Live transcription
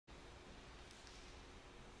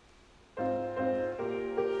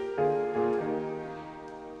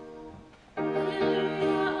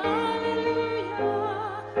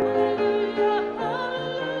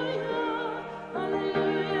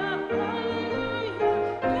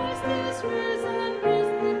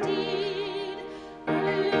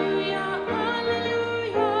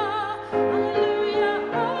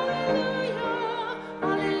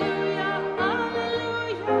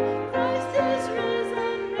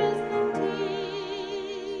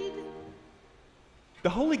The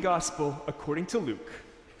Holy Gospel according to Luke.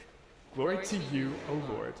 Glory to you, O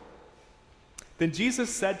Lord. Then Jesus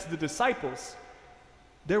said to the disciples,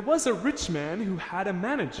 "There was a rich man who had a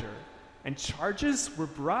manager, and charges were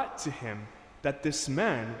brought to him that this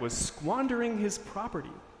man was squandering his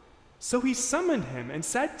property. So he summoned him and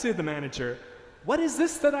said to the manager, 'What is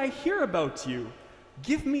this that I hear about you?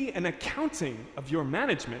 Give me an accounting of your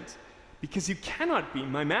management, because you cannot be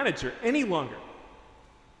my manager any longer.'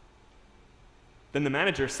 Then the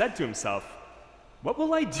manager said to himself, 'What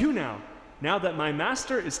will I do now that my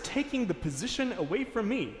master is taking the position away from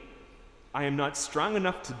me? I am not strong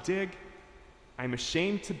enough to dig. I am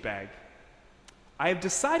ashamed to beg. I have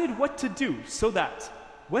decided what to do so that,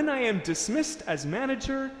 when I am dismissed as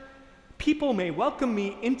manager, people may welcome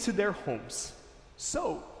me into their homes.'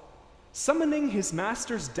 So, summoning his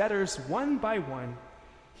master's debtors one by one,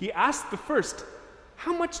 he asked the first,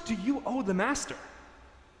 'How much do you owe the master?'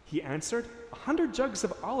 He answered, 100 jugs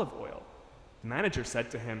of olive oil. The manager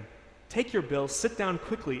said to him, 'Take your bill, sit down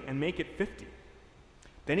quickly, and make it 50.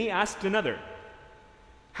 Then he asked another,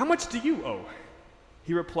 'How much do you owe?'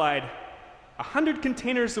 He replied, 100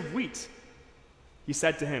 containers of wheat. He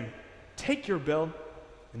said to him, 'Take your bill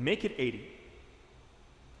and make it 80.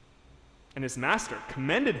 And his master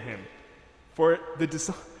commended him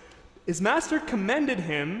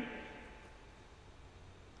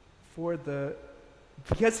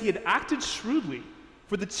because he had acted shrewdly.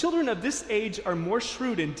 For the children of this age are more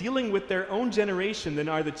shrewd in dealing with their own generation than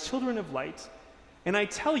are the children of light. And I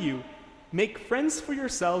tell you, make friends for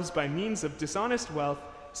yourselves by means of dishonest wealth,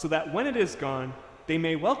 so that when it is gone, they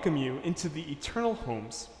may welcome you into the eternal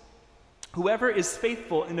homes. Whoever is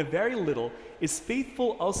faithful in a very little is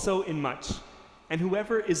faithful also in much, and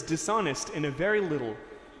whoever is dishonest in a very little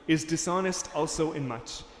is dishonest also in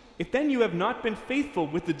much. If then you have not been faithful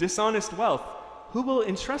with the dishonest wealth, who will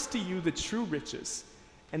entrust to you the true riches?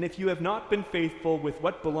 And if you have not been faithful with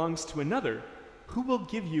what belongs to another, who will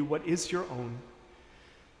give you what is your own?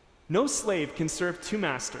 No slave can serve two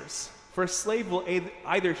masters, for a slave will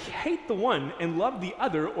either hate the one and love the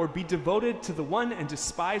other, or be devoted to the one and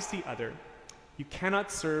despise the other. You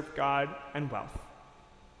cannot serve God and wealth."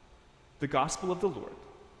 The Gospel of the Lord.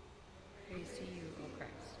 Praise to you, O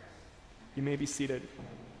Christ. You may be seated.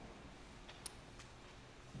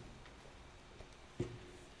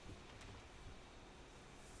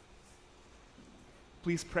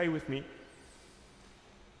 Please pray with me.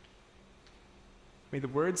 May the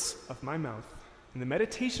words of my mouth and the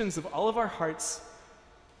meditations of all of our hearts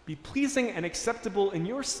be pleasing and acceptable in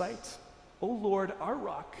your sight, O Lord, our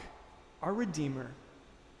rock, our Redeemer,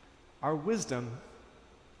 our wisdom,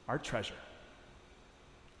 our treasure.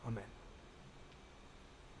 Amen.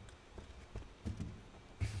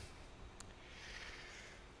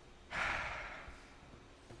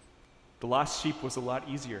 The lost sheep was a lot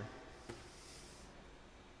easier.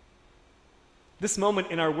 This moment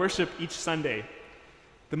in our worship each Sunday,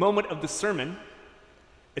 the moment of the sermon,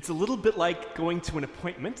 it's a little bit like going to an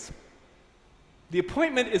appointment. The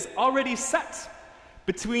appointment is already set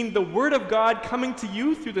between the Word of God coming to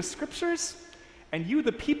you through the Scriptures and you,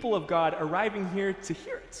 the people of God, arriving here to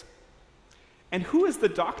hear it. And who is the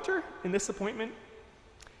doctor in this appointment?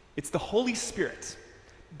 It's the Holy Spirit.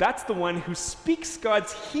 That's the one who speaks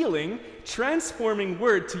God's healing, transforming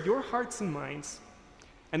word to your hearts and minds.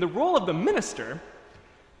 And the role of the minister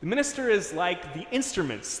is like the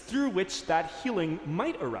instruments through which that healing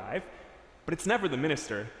might arrive, but it's never the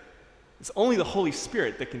minister. It's only the Holy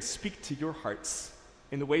Spirit that can speak to your hearts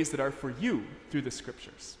in the ways that are for you through the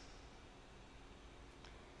Scriptures.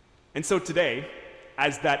 And so today,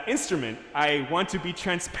 as that instrument, I want to be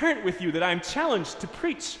transparent with you that I'm challenged to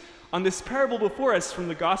preach on this parable before us from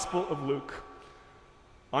the Gospel of Luke.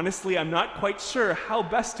 Honestly, I'm not quite sure how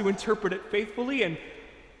best to interpret it faithfully, and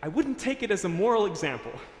I wouldn't take it as a moral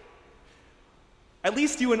example. At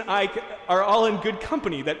least you and I are all in good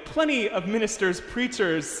company that plenty of ministers,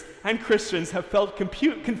 preachers, and Christians have felt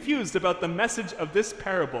confused about the message of this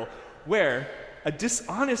parable, where a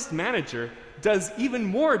dishonest manager does even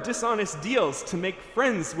more dishonest deals to make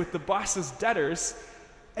friends with the boss's debtors,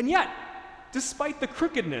 and yet, despite the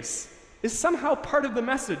crookedness, is somehow part of the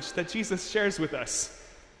message that Jesus shares with us.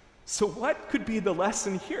 So what could be the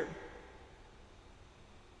lesson here?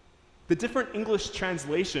 The different English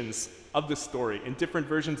translations of the story in different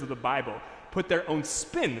versions of the Bible put their own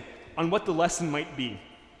spin on what the lesson might be.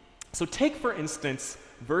 So take, for instance,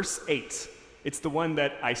 verse 8. It's the one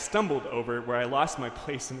that I stumbled over, where I lost my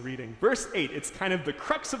place in reading. Verse 8, it's kind of the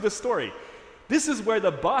crux of the story. This is where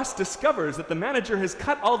the boss discovers that the manager has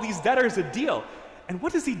cut all these debtors a deal. And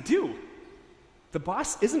what does he do? The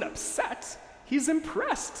boss isn't upset. He's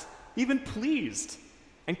impressed, even pleased.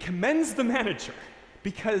 and commends the manager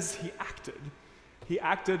because he acted. He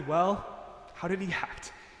acted, well, how did he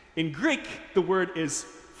act? In Greek, the word is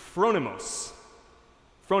phronimos.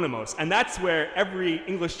 Phronimos. And that's where every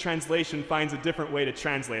English translation finds a different way to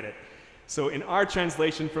translate it. So in our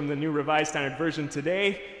translation from the New Revised Standard Version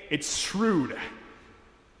today, it's shrewd.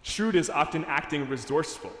 Shrewd is often acting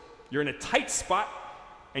resourceful. You're in a tight spot,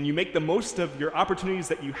 and you make the most of your opportunities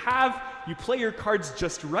that you have. You play your cards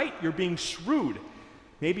just right. You're being shrewd.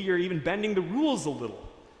 Maybe you're even bending the rules a little.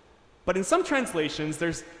 But in some translations,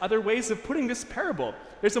 there's other ways of putting this parable.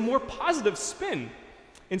 There's a more positive spin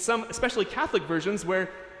in some, especially Catholic versions,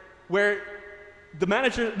 where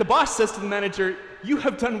the boss says to the manager, "You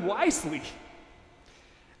have done wisely."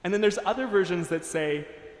 And then there's other versions that say,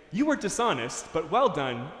 "You were dishonest, but well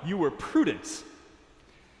done, you were prudent."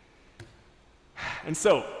 And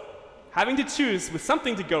so, having to choose with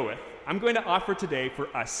something to go with, I'm going to offer today for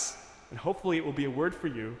us, and hopefully it will be a word for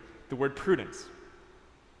you, the word prudence.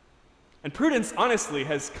 And prudence, honestly,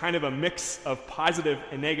 has kind of a mix of positive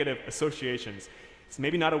and negative associations. It's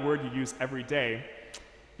maybe not a word you use every day.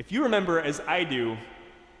 If you remember, as I do,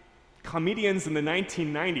 comedians in the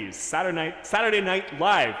 1990s, Saturday Night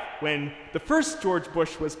Live, when the first George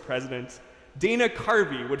Bush was president, Dana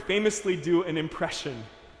Carvey would famously do an impression.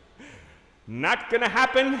 "Not gonna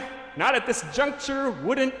happen, not at this juncture,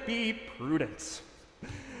 wouldn't be prudent."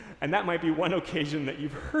 And that might be one occasion that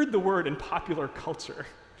you've heard the word in popular culture.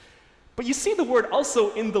 But you see the word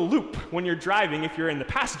also in the loop when you're driving. If you're in the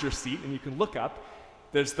passenger seat and you can look up,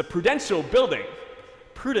 there's the prudential building.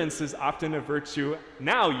 Prudence is often a virtue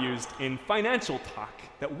now used in financial talk.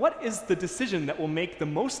 That what is the decision that will make the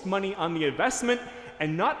most money on the investment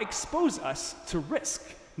and not expose us to risk,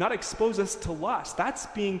 not expose us to loss? That's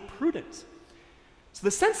being prudent. So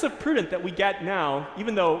the sense of prudent that we get now,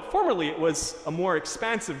 even though formerly it was a more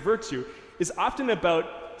expansive virtue, is often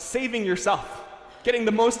about saving yourself, getting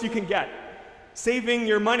the most you can get, saving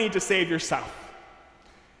your money to save yourself.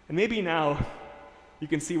 And maybe now you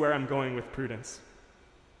can see where I'm going with prudence.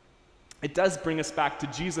 It does bring us back to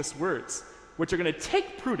Jesus' words, which are going to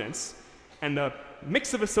take prudence and the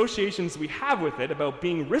mix of associations we have with it about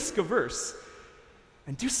being risk-averse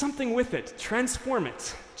and do something with it, transform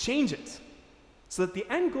it, change it, so that the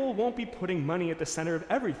end goal won't be putting money at the center of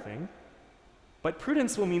everything, but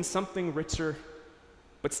prudence will mean something richer,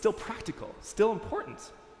 but still practical, still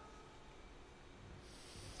important.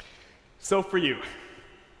 So for you,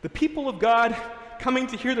 the people of God coming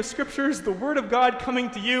to hear the scriptures, the word of God coming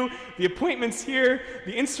to you, the appointments here,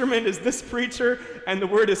 the instrument is this preacher, and the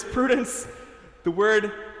word is prudence. The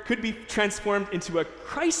word could be transformed into a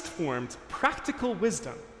Christ-formed practical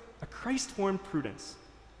wisdom, a Christ-formed prudence.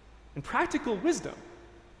 And practical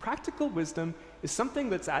wisdom is something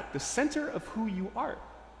that's at the center of who you are.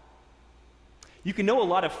 You can know a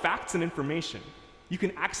lot of facts and information. You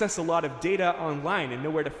can access a lot of data online and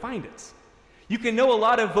know where to find it. You can know a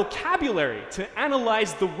lot of vocabulary to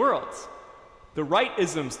analyze the world, the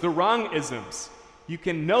right-isms, the wrong-isms. You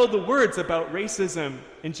can know the words about racism,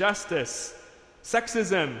 injustice,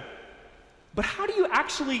 sexism. But how do you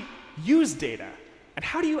actually use data? And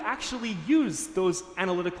how do you actually use those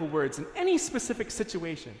analytical words in any specific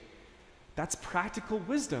situation? That's practical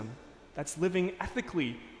wisdom. That's living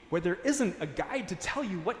ethically, where there isn't a guide to tell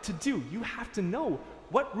you what to do. You have to know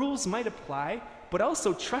what rules might apply, but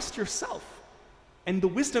also trust yourself and the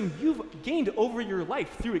wisdom you've gained over your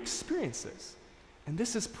life through experiences. And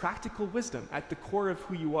this is practical wisdom at the core of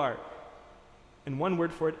who you are. And one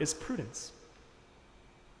word for it is prudence.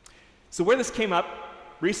 So where this came up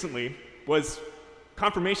recently was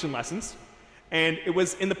confirmation lessons, and it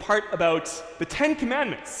was in the part about the 10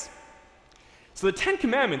 Commandments. So the 10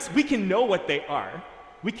 Commandments, we can know what they are.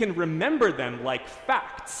 We can remember them like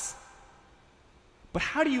facts. But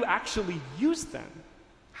how do you actually use them?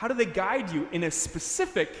 How do they guide you in a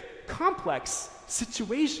specific, complex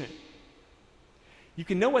situation? You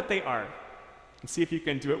can know what they are. And see if you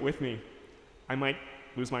can do it with me. I might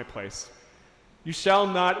lose my place. You shall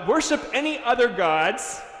not worship any other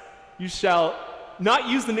gods. You shall not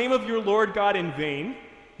use the name of your Lord God in vain.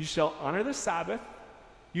 You shall honor the Sabbath.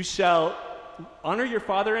 You shall honor your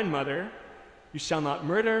father and mother. You shall not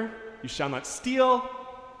murder. You shall not steal.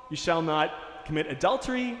 You shall not commit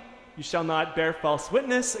adultery. You shall not bear false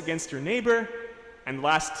witness against your neighbor. And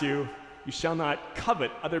last two, you shall not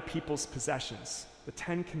covet other people's possessions. The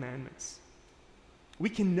 10 Commandments. We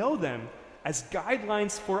can know them as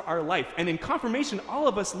guidelines for our life. And in confirmation, all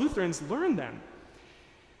of us Lutherans learn them.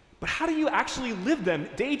 But how do you actually live them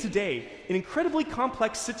day to day in incredibly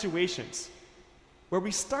complex situations where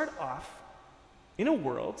we start off in a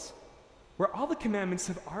world where all the commandments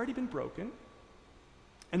have already been broken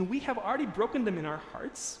and we have already broken them in our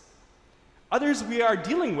hearts. Others we are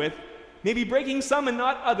dealing with, maybe breaking some and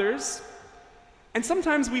not others. And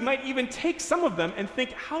sometimes we might even take some of them and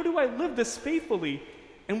think, how do I live this faithfully?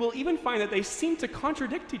 And we'll even find that they seem to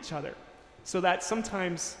contradict each other, so that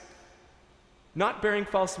sometimes not bearing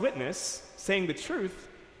false witness, saying the truth,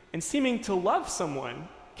 and seeming to love someone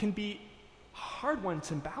can be a hard one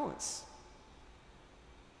to balance.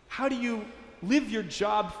 How do you live your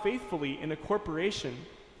job faithfully in a corporation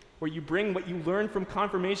where you bring what you learned from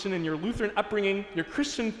confirmation and your Lutheran upbringing, your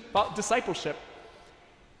Christian discipleship,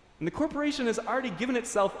 and the corporation has already given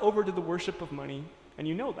itself over to the worship of money, and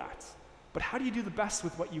you know that. But how do you do the best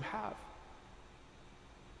with what you have?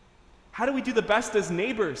 How do we do the best as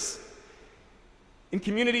neighbors in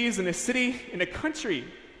communities, in a city, in a country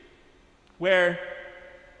where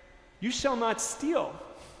you shall not steal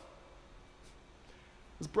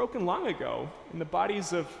was broken long ago in the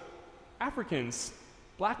bodies of Africans,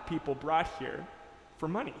 black people brought here for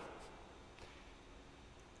money?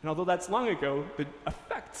 And although that's long ago, the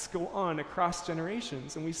effects go on across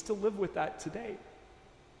generations, and we still live with that today.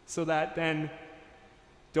 So that then,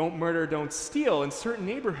 don't murder, don't steal, in certain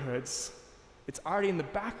neighborhoods, it's already in the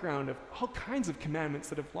background of all kinds of commandments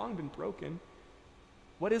that have long been broken.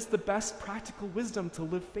 What is the best practical wisdom to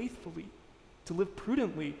live faithfully, to live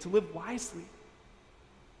prudently, to live wisely?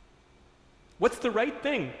 What's the right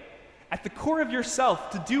thing at the core of yourself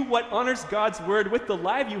to do what honors God's word with the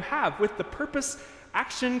life you have, with the purpose,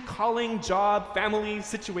 action, calling, job, family,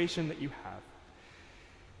 situation that you have?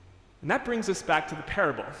 And that brings us back to the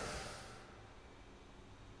parable.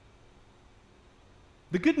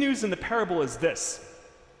 The good news in the parable is this,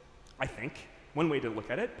 I think, one way to look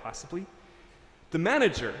at it, possibly. The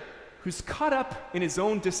manager who's caught up in his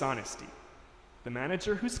own dishonesty, the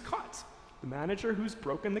manager who's caught, the manager who's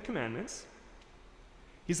broken the commandments,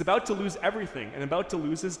 he's about to lose everything and about to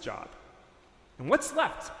lose his job. And what's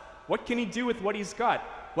left? What can he do with what he's got?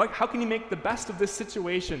 How can he make the best of this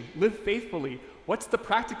situation, live faithfully? What's the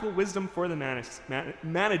practical wisdom for the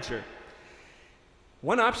manager?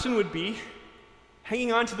 One option would be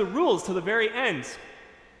hanging on to the rules to the very end.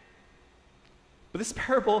 But this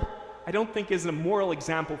parable, I don't think, is a moral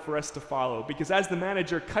example for us to follow, because as the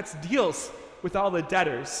manager cuts deals with all the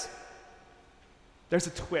debtors, there's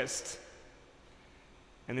a twist.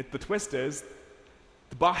 And the twist is,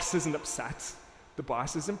 the boss isn't upset. The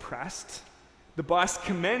boss is impressed. The boss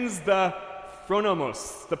commends the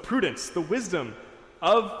phronimos, the prudence, the wisdom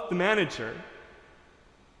of the manager.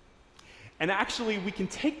 And actually, we can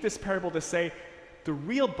take this parable to say, the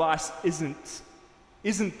real boss isn't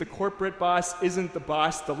the corporate boss, isn't the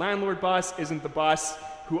boss, the landlord boss, isn't the boss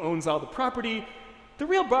who owns all the property. The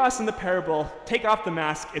real boss in the parable, take off the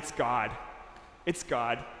mask, it's God. It's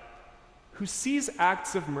God who sees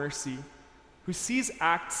acts of mercy, who sees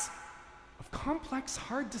acts of complex,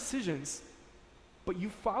 hard decisions, but you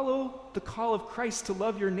follow the call of Christ to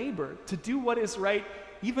love your neighbor, to do what is right,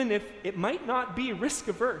 even if it might not be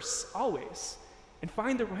risk-averse always, and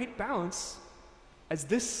find the right balance, as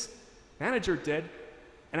this manager did.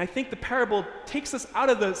 And I think the parable takes us out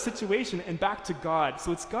of the situation and back to God.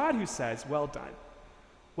 So it's God who says, well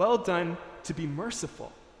done to be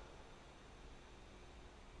merciful.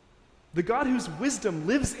 The God whose wisdom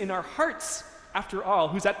lives in our hearts, after all,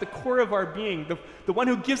 who's at the core of our being, the one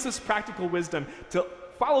who gives us practical wisdom to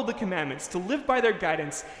follow the commandments, to live by their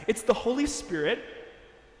guidance. It's the Holy Spirit.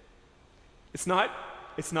 It's not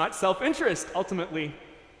self-interest, ultimately.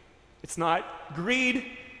 It's not greed.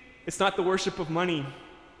 It's not the worship of money.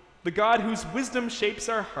 The God whose wisdom shapes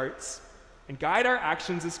our hearts and guide our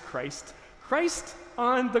actions is Christ. Christ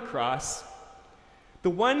on the cross. The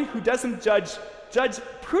one who doesn't judge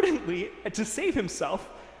prudently to save himself,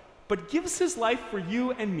 but gives his life for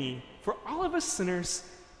you and me, for all of us sinners,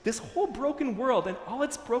 this whole broken world and all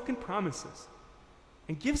its broken promises,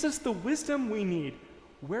 and gives us the wisdom we need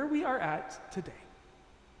where we are at today.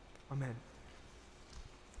 Amen.